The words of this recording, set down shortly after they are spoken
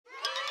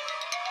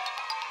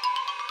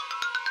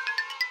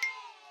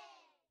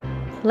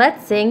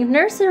Let's sing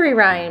nursery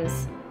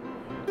rhymes.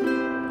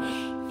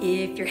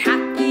 If you're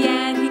happy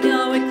and you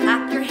know it,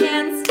 clap your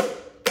hands.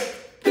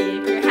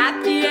 If you're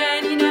happy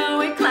and you know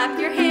it, clap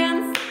your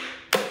hands.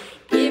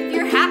 If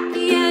you're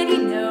happy and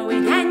you know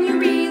it, and you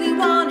really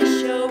want to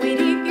show it.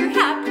 If you're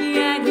happy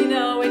and you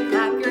know it,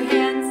 clap your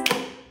hands.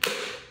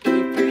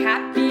 If you're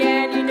happy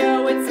and you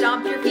know it,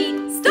 stomp your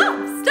feet.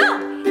 Stomp,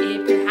 stomp.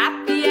 If you're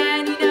happy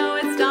and you know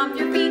it, stomp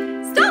your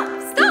feet.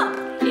 Stomp, stomp.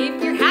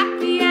 If you're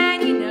happy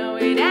and you know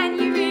it, and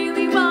you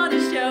really want to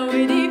show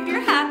it. If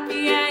you're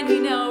happy and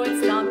you know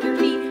it, stomp your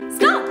feet.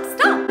 Stomp,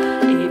 stomp.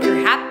 If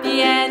you're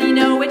happy and you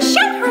know it,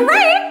 shout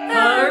hooray!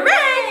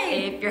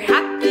 Hooray! If you're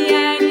happy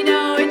and you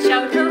know it,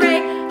 shout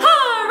hooray!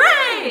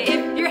 Hooray!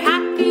 If you're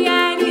happy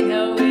and you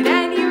know it,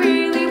 and you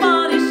really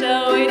want to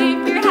show it.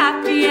 If you're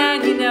happy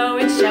and you know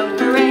it, shout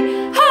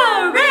hooray!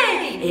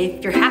 Hooray!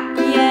 If you're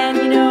happy and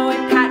you know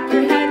it, pat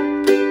your head.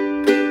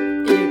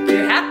 If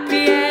you're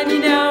happy and you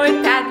know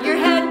it, pat your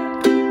head.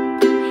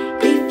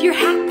 If you're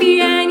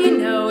happy and you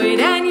know it,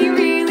 and you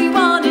really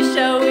want to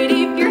show it.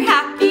 If you're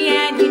happy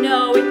and you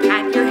know it,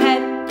 pat your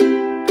head.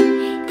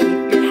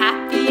 If you're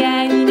happy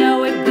and you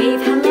know it,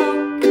 wave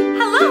hello.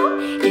 Hello.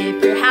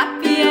 If you're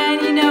happy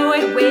and you know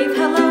it, wave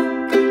hello.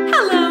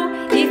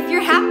 Hello. If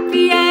you're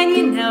happy and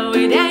you know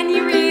it, and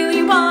you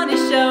really want to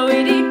show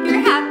it. If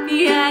you're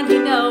happy and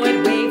you know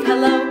it, wave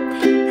hello.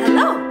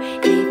 Hello.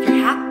 If you're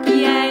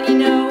happy and you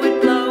know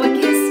it, blow a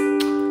kiss.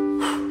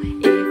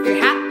 If you're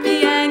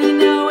happy and you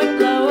know it,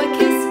 blow a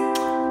kiss.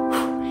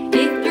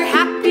 If you're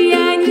happy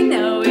and you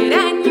know it,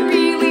 and you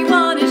really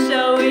want to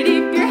show it.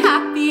 If you're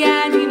happy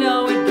and you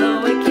know it,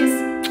 blow a kiss.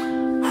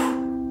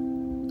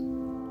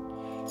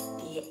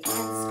 The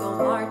ants go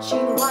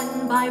marching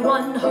one by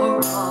one,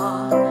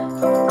 hurrah,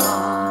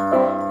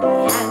 hurrah. The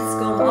ants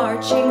go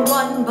marching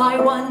one by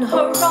one,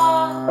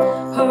 hurrah,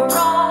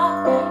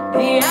 hurrah. The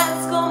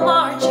ants go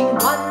marching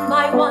one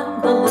by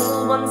one. The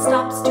little one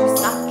stops to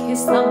suck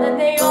his thumb, and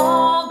they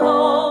all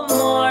go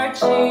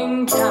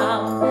marching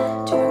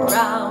down to the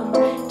ground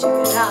to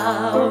get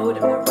out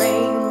of the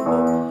rain.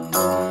 Boom,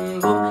 boom,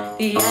 boom.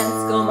 The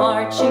ants go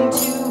marching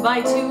two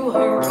by two,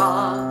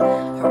 hurrah,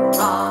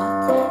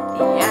 hurrah.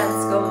 The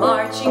ants go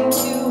marching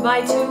two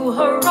by two,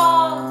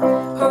 hurrah,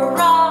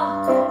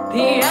 hurrah.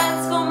 The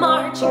ants go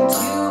marching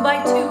two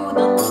by two.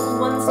 The little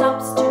one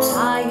stops to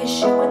tie his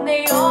shoe, and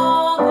they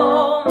all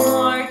go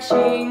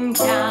marching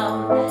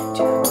down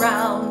to the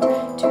ground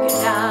to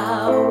get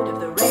out of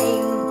the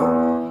rain.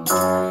 Boom,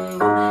 boom,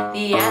 boom.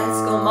 The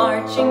ants go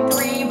marching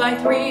three by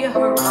three,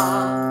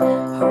 hurrah,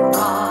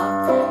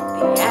 hurrah.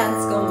 The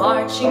ants go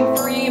marching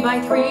three by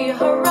three,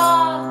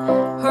 hurrah,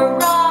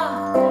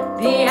 hurrah.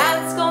 The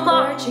ants go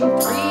marching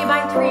three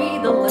by three.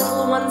 The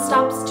little one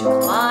stops to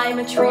climb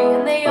a tree,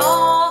 and they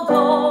all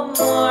go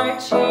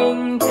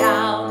marching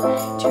down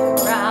to the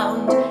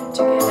ground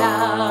to get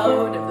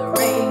out of the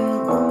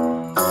rain.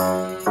 Boom,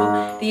 boom,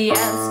 boom. The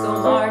ants go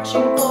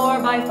marching four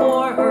by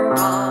four,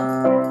 hurrah,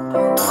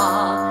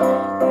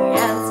 hurrah. The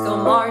ants go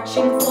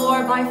marching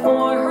four by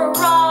four,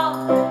 hurrah,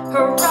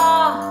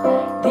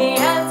 hurrah. The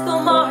ants go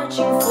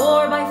marching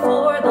four by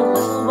four. The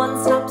little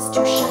one stops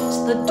to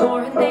shut the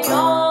door, and they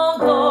all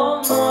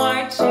go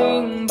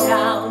marching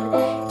down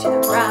to the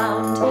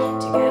ground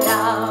to get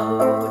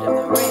out of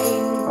the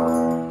rain.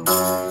 Boom,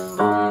 boom,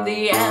 boom.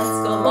 The ants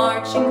go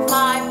marching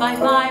five by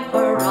five,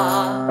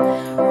 hurrah,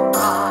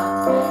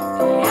 hurrah.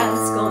 The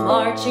ants go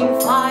marching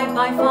five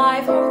by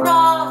five,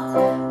 hurrah,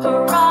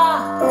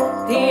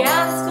 hurrah. The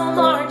ants go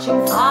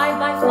marching five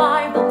by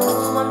five. The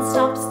little one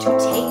stops to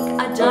take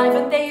a dive,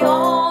 and they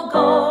all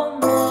go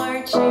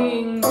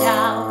marching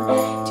down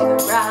to the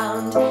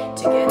ground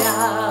to get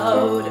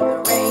out of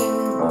the rain.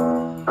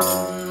 Boom,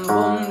 boom,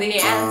 boom. The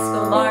ants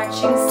go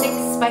marching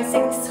six by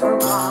six,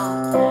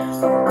 hurrah,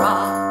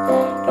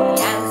 hurrah. The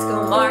ants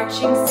go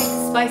marching six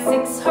by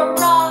six,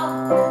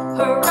 hurrah,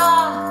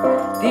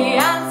 hurrah. The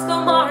ants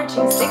go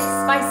marching six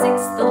by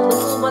six. The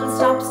little one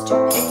stops to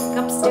pick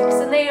up sticks,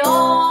 and they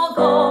all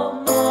go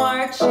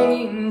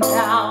marching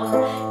down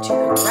to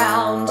the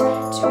ground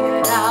to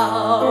get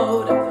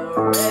out of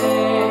the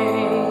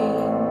rain.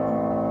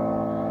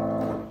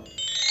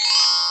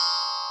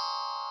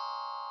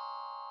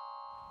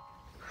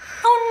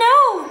 Oh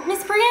no,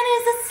 Miss Brianna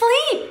is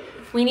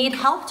asleep. We need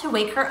help to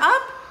wake her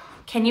up.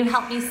 Can you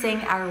help me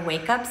sing our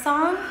wake up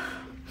song?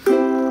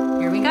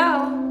 Here we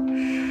go.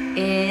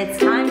 It's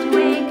time to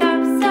wake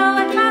up, so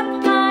I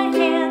clap my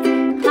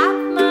hands, clap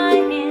my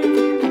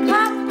hands, I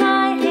clap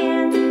my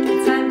hands.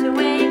 It's time to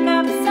wake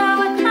up, so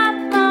I clap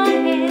my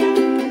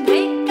hands,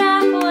 wake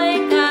up,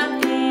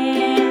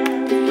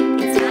 hands.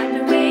 It's time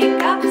to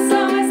wake up, so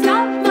I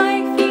stomp my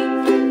feet,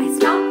 I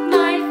stomp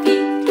my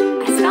feet,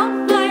 I stomp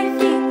my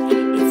feet.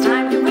 It's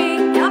time to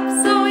wake up,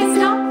 so I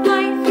stomp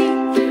my feet,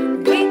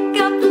 wake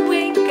up,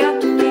 feet.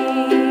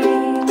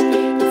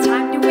 It's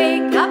time to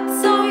wake up,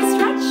 so I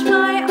stretch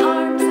my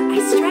arms, I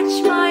stretch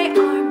my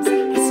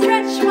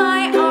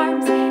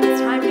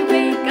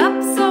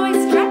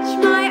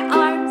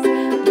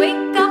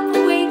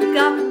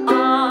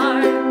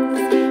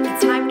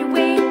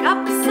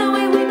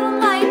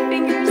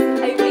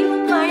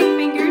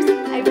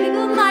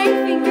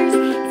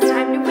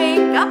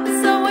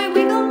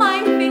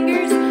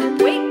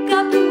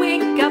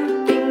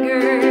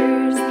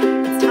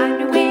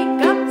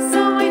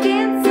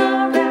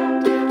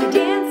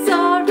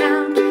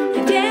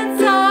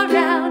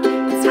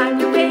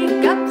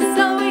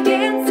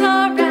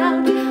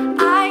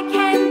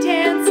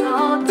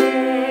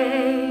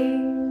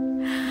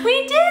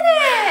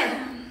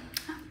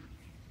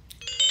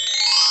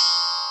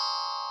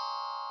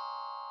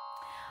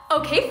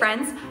Okay,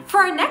 friends,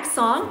 for our next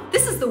song,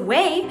 This Is the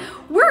Way,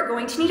 we're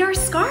going to need our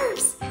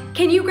scarves.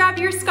 Can you grab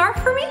your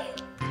scarf for me?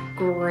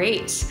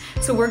 Great.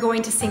 So we're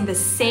going to sing the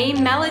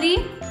same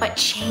melody, but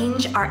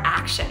change our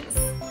actions.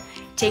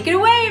 Take it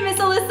away, Miss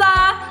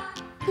Alyssa.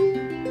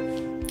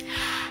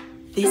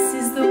 This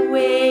is the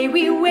way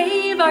we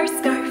wave our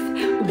scarf,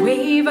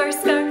 wave our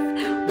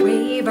scarf,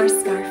 wave our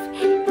scarf.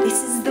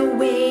 This is the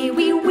way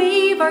we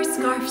wave our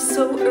scarf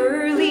so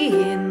early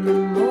in the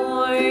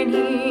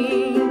morning.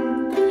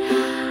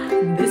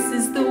 This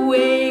is the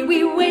way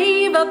we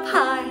wave up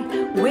high,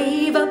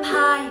 wave up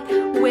high,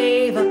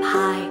 wave up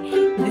high.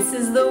 This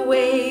is the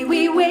way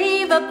we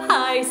wave up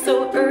high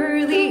so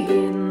early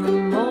in the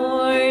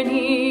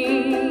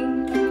morning.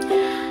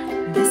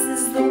 This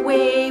is the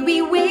way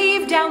we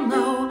wave down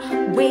low,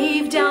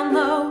 wave down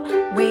low,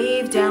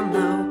 wave down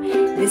low.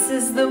 This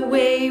is the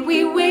way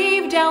we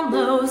wave down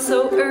low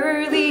so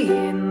early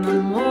in the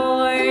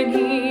morning.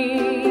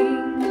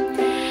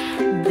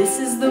 This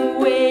is the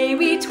way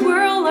we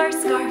twirl our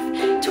scarf,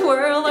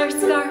 twirl our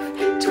scarf,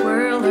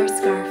 twirl our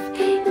scarf.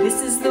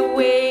 This is the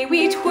way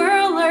we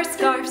twirl our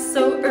scarf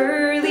so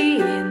early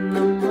in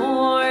the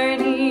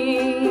morning.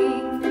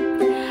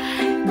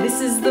 This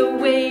is the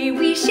way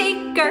we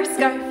shake our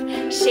scarf,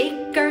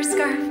 shake our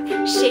scarf,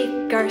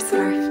 shake our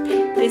scarf.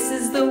 This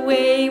is the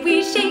way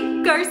we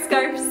shake our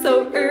scarf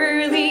so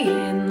early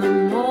in the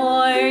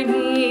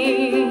morning.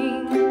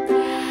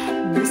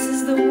 This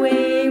is the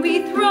way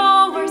we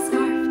throw our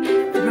scarf,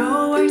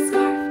 throw our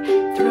scarf,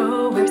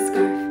 throw our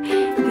scarf.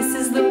 This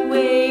is the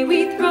way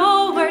we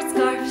throw our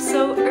scarf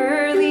so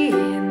early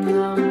in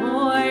the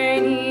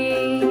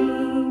morning.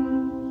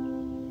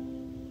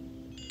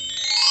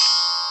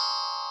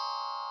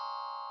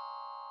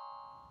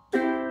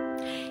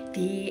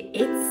 The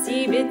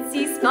itsy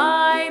bitsy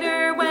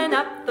spider went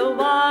up the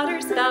water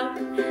spout.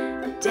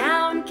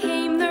 Down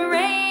came the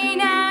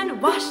rain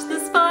and washed the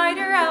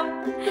spider out.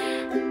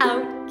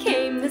 Out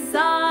came the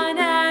sun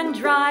and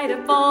dried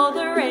up all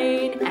the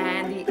rain.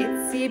 And the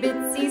itsy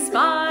bitsy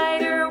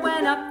spider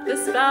went up the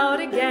spout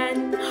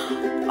again.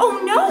 Oh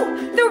no,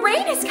 the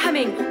rain is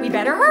coming, we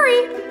better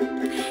hurry.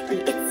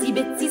 The itsy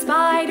bitsy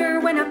spider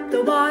went up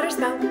the water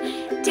spout.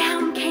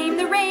 Down came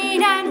the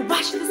rain and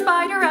washed the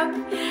spider out.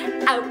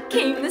 Out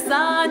came the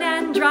sun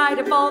and dried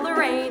up all the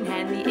rain.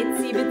 And the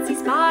itsy bitsy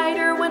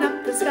spider went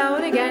up the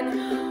spout again.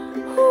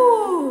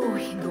 Whew,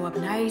 we can go up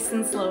nice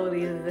and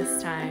slowly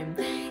this time.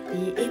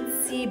 The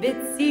itsy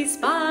bitsy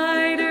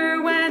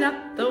spider went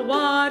up the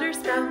water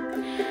spout.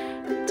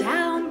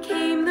 Down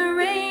came the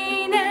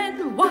rain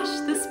and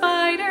washed the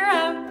spider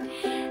out.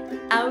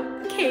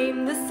 Out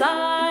came the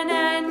sun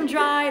and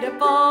dried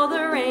up all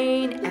the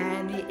rain.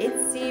 And the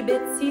itsy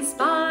bitsy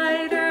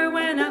spider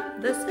went up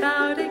the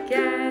spout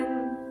again.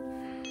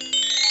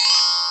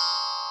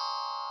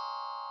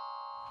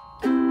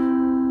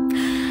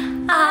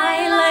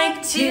 I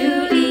like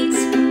to eat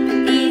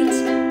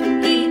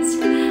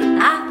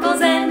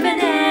apples and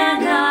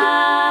bananas.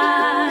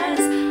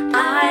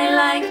 I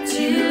like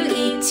to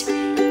eat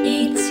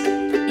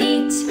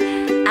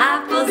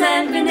apples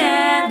and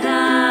bananas.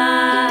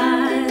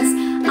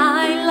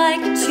 I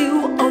like to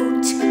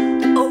oat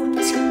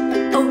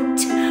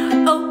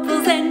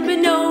opals and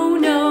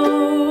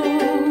bananas.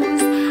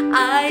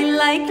 I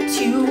like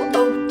to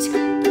oat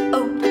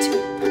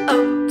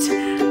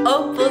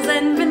opals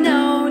and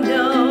bananas.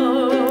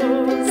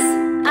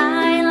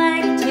 I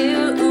like to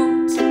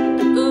oot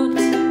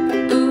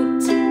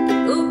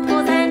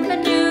opals and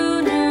bananas.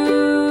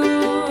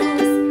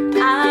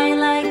 I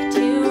like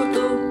to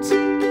oot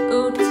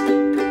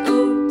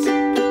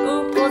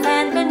opals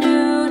and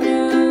bananas.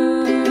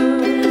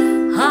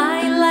 I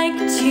like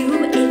to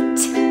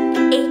eat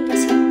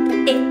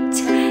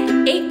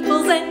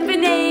apples and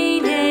bananas.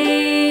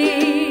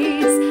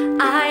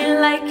 I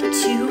like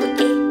to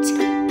eat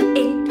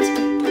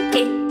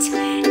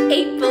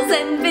apples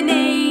and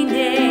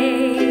bananas.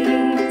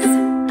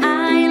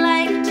 I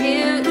like to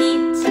eat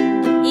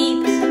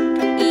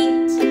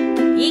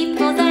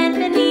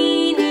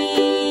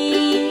apples and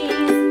bananas.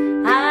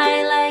 I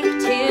like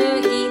to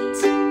eat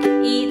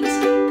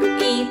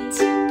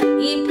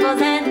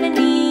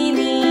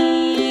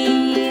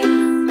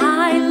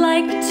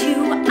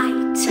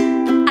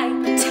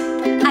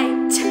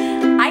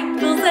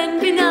apples and bananas. I like to eat apples and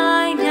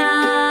bananas.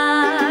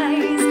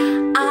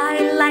 I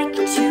like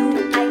to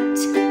eat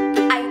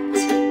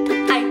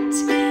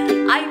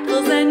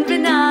apples and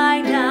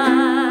bananas.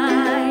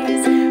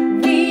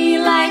 We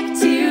like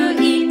to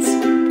eat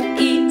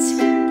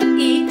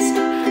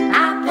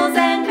apples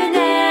and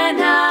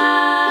bananas.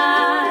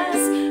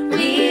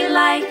 We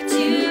like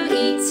to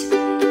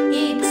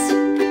eat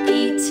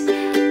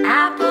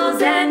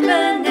apples and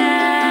bananas.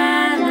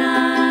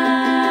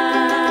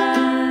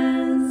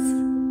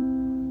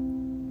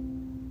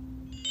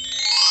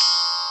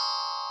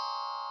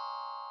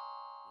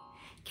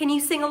 Can you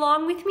sing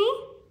along with me?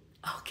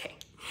 Okay.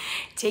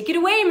 Take it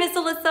away, Miss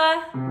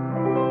Alyssa.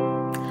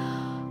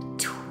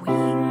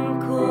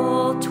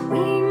 Twinkle,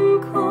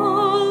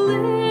 twinkle,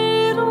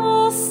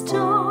 little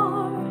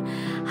star,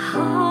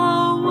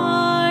 how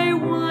I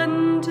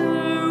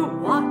wonder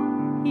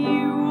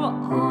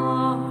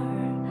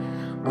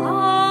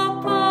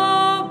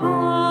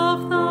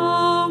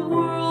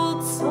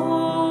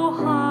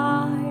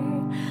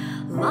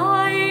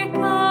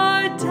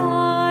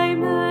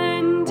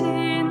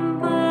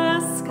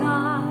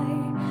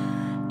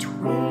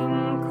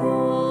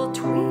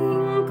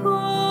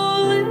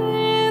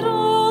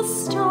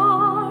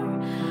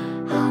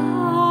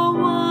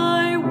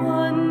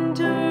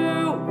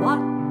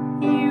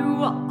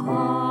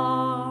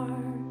R.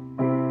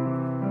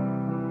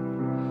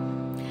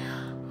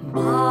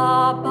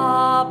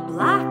 Baba,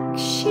 black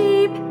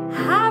sheep,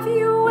 have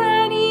you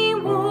any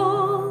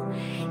wool?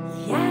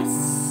 Yes,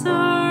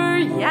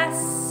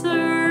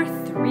 sir,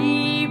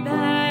 3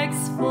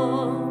 bags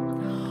full.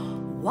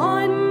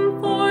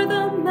 1 for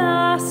the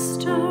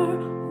master,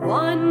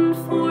 1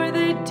 for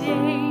the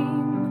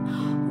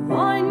dame,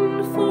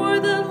 1 for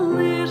the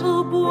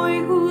little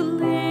boy who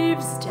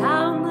lives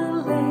down the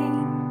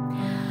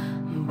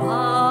lane.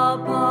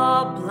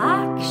 Baba,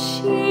 black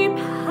sheep,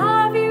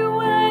 have you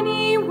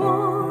any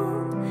wool?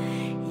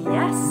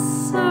 Yes,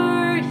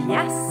 sir,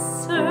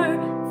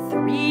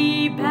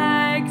 3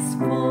 bags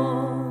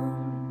full.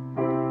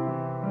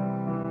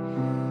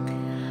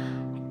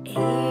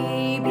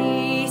 A,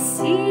 B,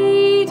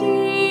 C, D,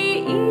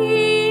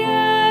 E,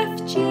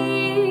 F, G,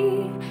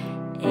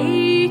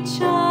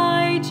 H,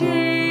 I,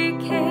 J,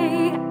 K,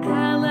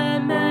 L,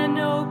 M, N,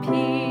 O, P,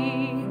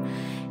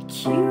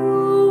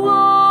 Q,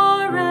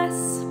 R,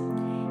 S,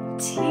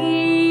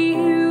 T,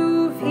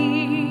 U, V,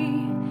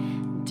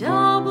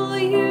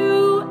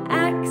 W,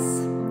 X,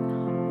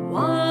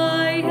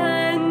 Y,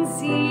 and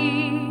Z.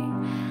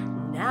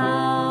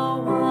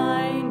 Now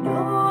I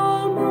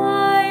know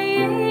my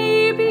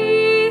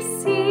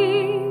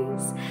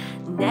ABCs.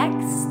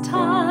 Next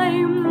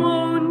time,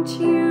 won't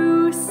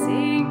you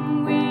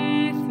sing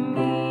with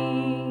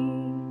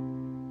me?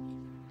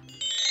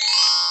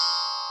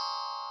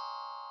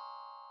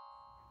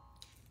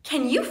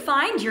 Can you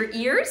find your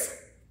ears?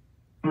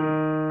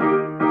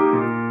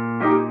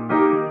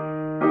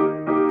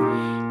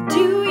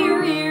 Do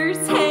your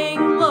ears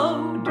hang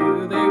low?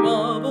 Do they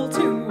wobble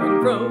to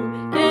and fro?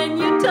 Can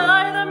you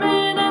tie them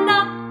in a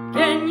knot?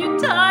 Can you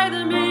tie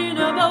them in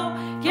a bow?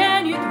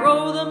 Can you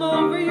throw them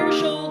over your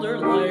shoulder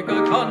like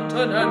a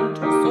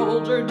continental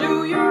soldier?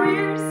 Do your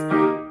ears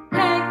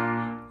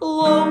hang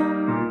low?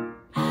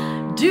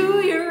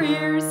 Do your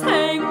ears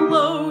hang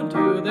low?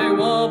 Do they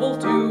wobble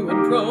to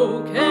and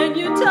fro? Can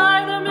you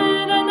tie them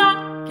in a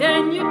knot?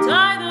 Can you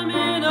tie them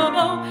in a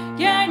bow?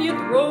 Can you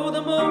throw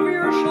them over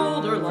your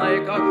shoulder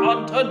like a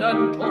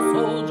continental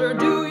soldier?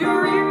 Do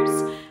your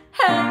ears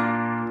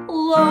hang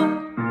low?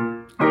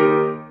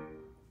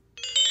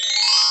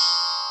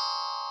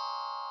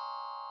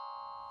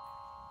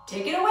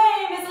 Take it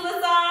away, Miss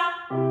Alyssa.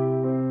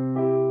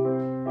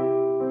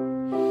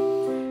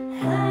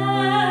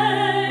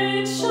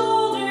 Head,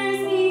 shoulders,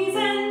 knees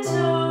and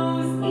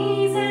toes,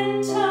 knees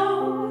and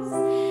toes.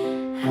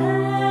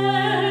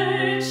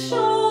 Head,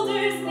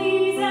 shoulders,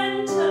 knees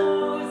and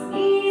toes,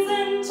 knees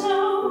and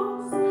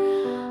toes.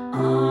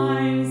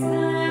 Eyes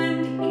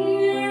and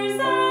ears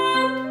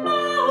and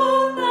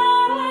mouth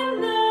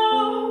and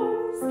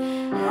nose.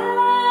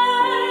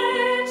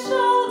 Head,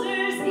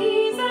 shoulders,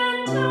 knees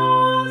and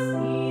toes,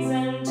 knees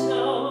and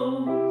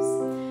toes.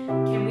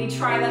 Can we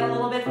try that a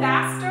little bit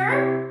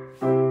faster?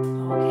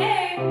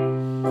 Okay.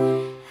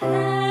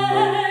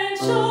 Head,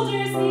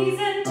 shoulders, knees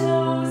and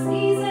toes,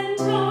 knees and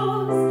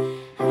toes.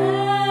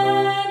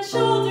 Head,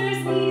 shoulders,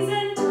 knees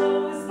and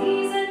toes,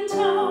 knees and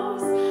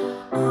toes.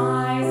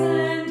 Eyes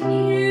and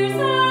ears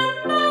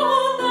and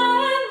mouth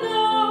and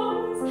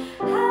nose.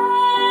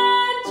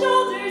 Head,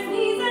 shoulders,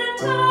 knees and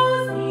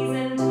toes, knees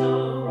and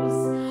toes.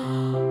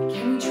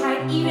 Can we try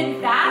it even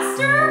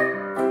faster?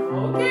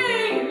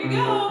 Okay, here we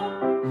go.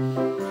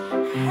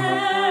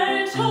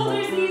 Head,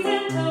 shoulders, knees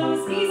and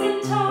toes, knees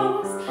and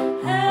toes.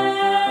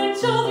 Head,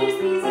 shoulders,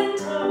 knees and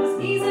toes,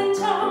 knees and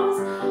toes.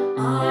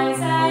 Eyes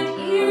and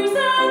ears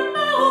and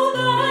mouth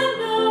and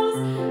nose.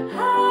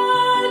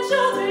 Head,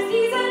 shoulders,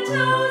 knees and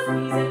toes,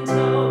 knees and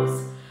toes.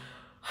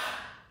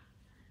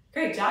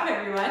 Great job,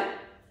 everyone.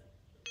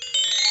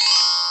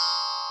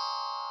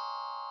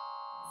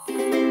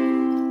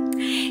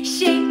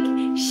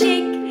 Shake,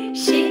 shake,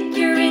 shake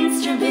your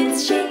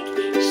instruments. Shake,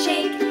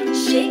 shake,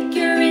 shake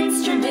your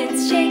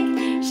instruments.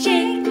 Shake,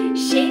 shake,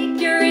 shake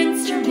your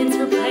instruments.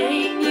 We're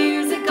playing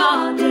music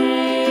all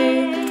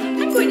day.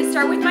 I'm going to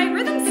start with my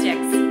rhythm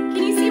sticks. Can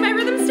you see my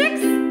rhythm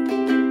sticks?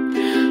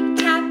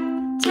 Tap,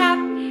 tap,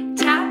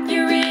 tap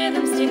your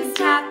rhythm sticks.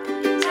 Tap,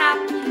 tap,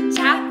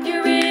 tap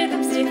your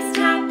rhythm sticks.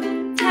 Tap,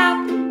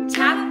 tap,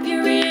 tap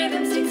your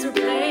rhythm sticks. We're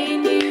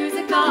playing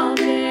music all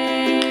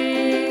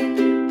day.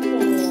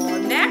 Oh,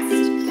 next,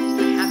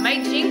 I have my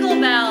jingle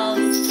bells.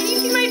 Can you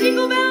see my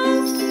jingle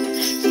bells?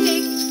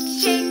 Shake,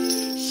 shake,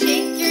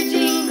 shake your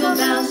jingle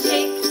bells.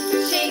 Shake,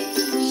 shake,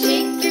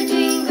 shake your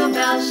jingle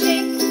bells.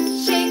 Shake,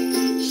 shake,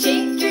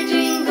 shake your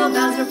jingle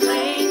bells. We're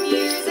playing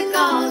music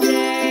all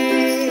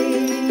day.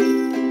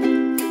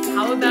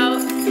 How about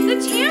the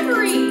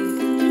tambourine?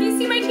 Can you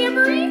see my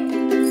tambourine?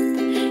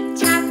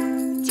 Tap,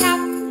 tap,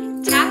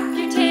 tap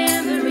your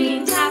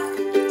tambourine. Tap,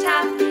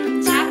 tap,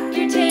 tap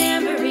your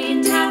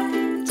tambourine. Tap,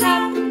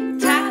 tap,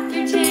 tap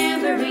your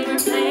tambourine. We're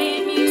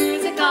playing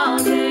music all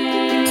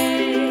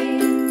day.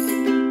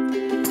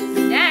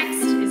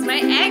 Next is my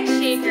egg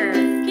shaker.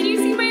 Can you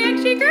see my egg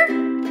shaker?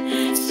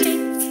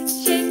 Shake,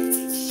 shake,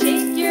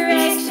 shake your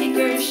egg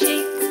shaker.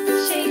 Shake,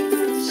 shake,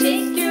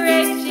 shake your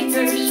egg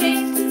shaker.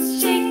 Shake,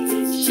 shake,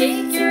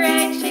 shake your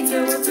egg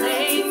shaker. We're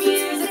playing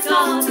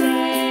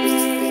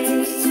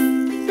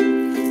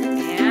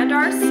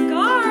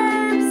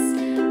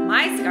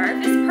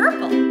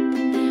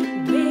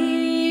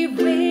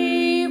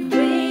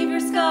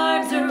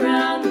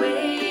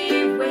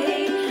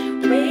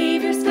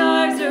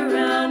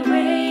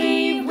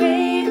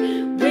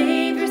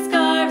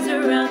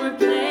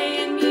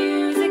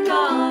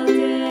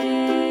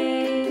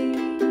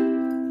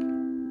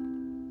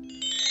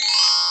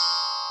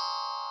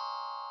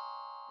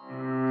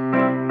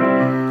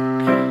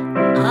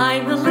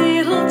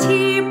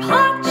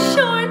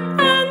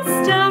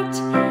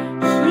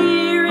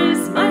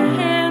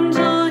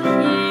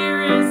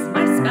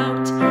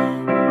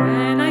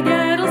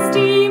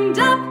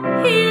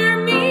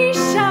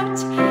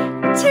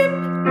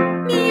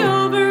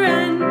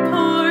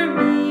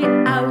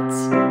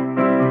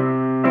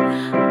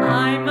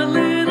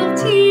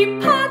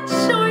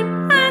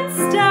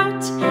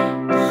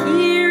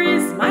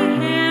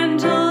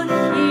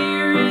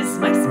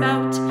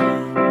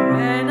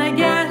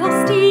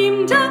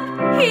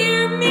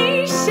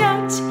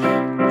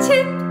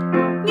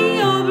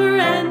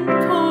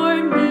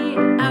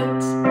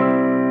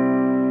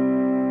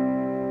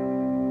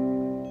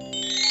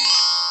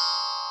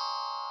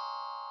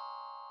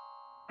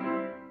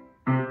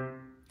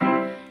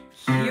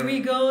Here we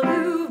go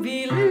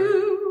looby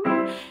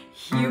loo.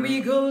 Here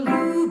we go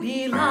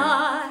looby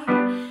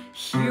lie.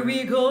 Here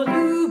we go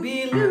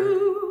looby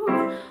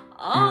loo.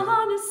 All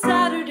on a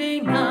Saturday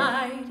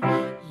night.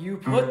 You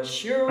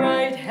put your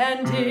right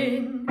hand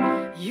in.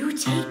 You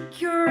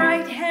take your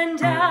right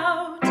hand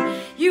out.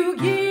 You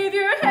give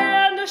your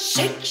hand a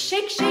shake,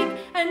 shake, shake,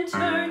 and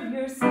turn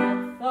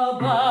yourself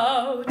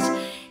about.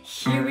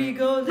 Here we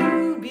go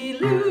looby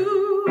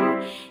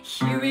loo.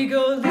 Here we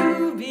go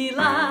looby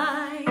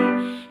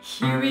lie.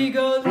 Here we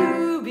go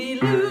looby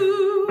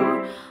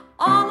loo.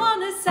 All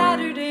on a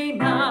Saturday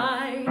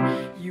night.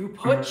 You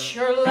put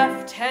your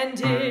left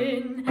hand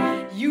in.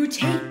 You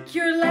take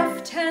your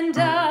left hand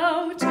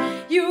out.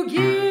 You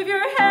give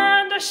your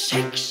hand a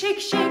shake, shake,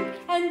 shake,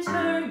 and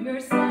turn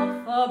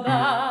yourself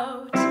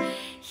about.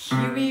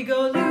 Here we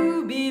go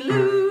looby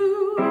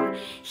loo.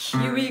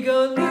 Here we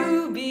go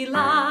looby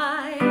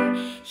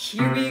lie.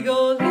 Here we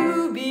go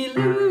looby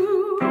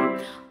loo.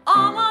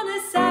 All on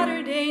a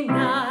Saturday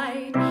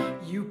night.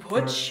 You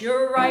put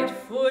your right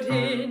foot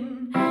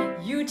in.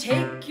 You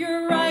take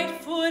your right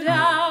foot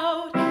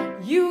out.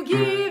 You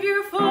give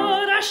your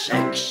foot a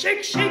shake,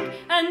 shake, shake,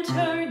 and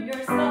turn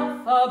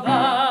yourself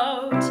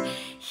about.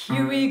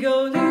 Here we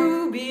go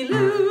looby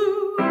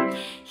loo.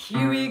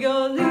 Here we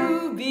go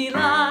looby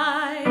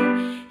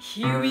lie.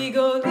 Here we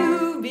go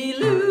looby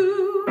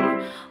loo.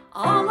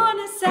 All on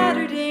a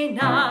Saturday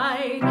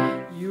night.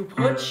 You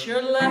put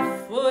your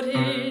left foot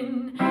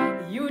in.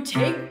 You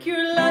take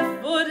your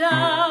left foot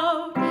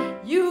out.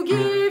 You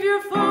give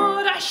your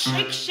foot a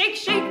shake, shake,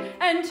 shake,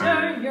 and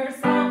turn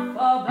yourself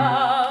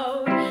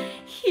about.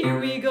 Here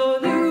we go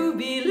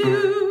looby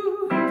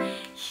loo.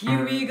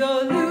 Here we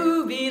go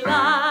looby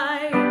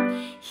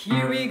lie.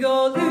 Here we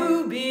go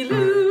looby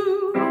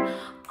loo.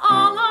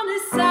 All on a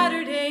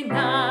Saturday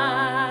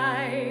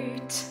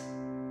night.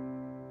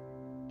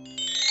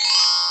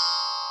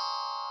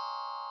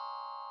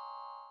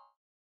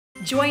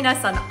 Join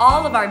us on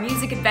all of our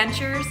music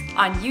adventures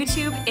on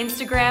YouTube,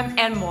 Instagram,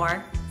 and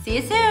more. See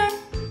you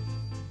soon!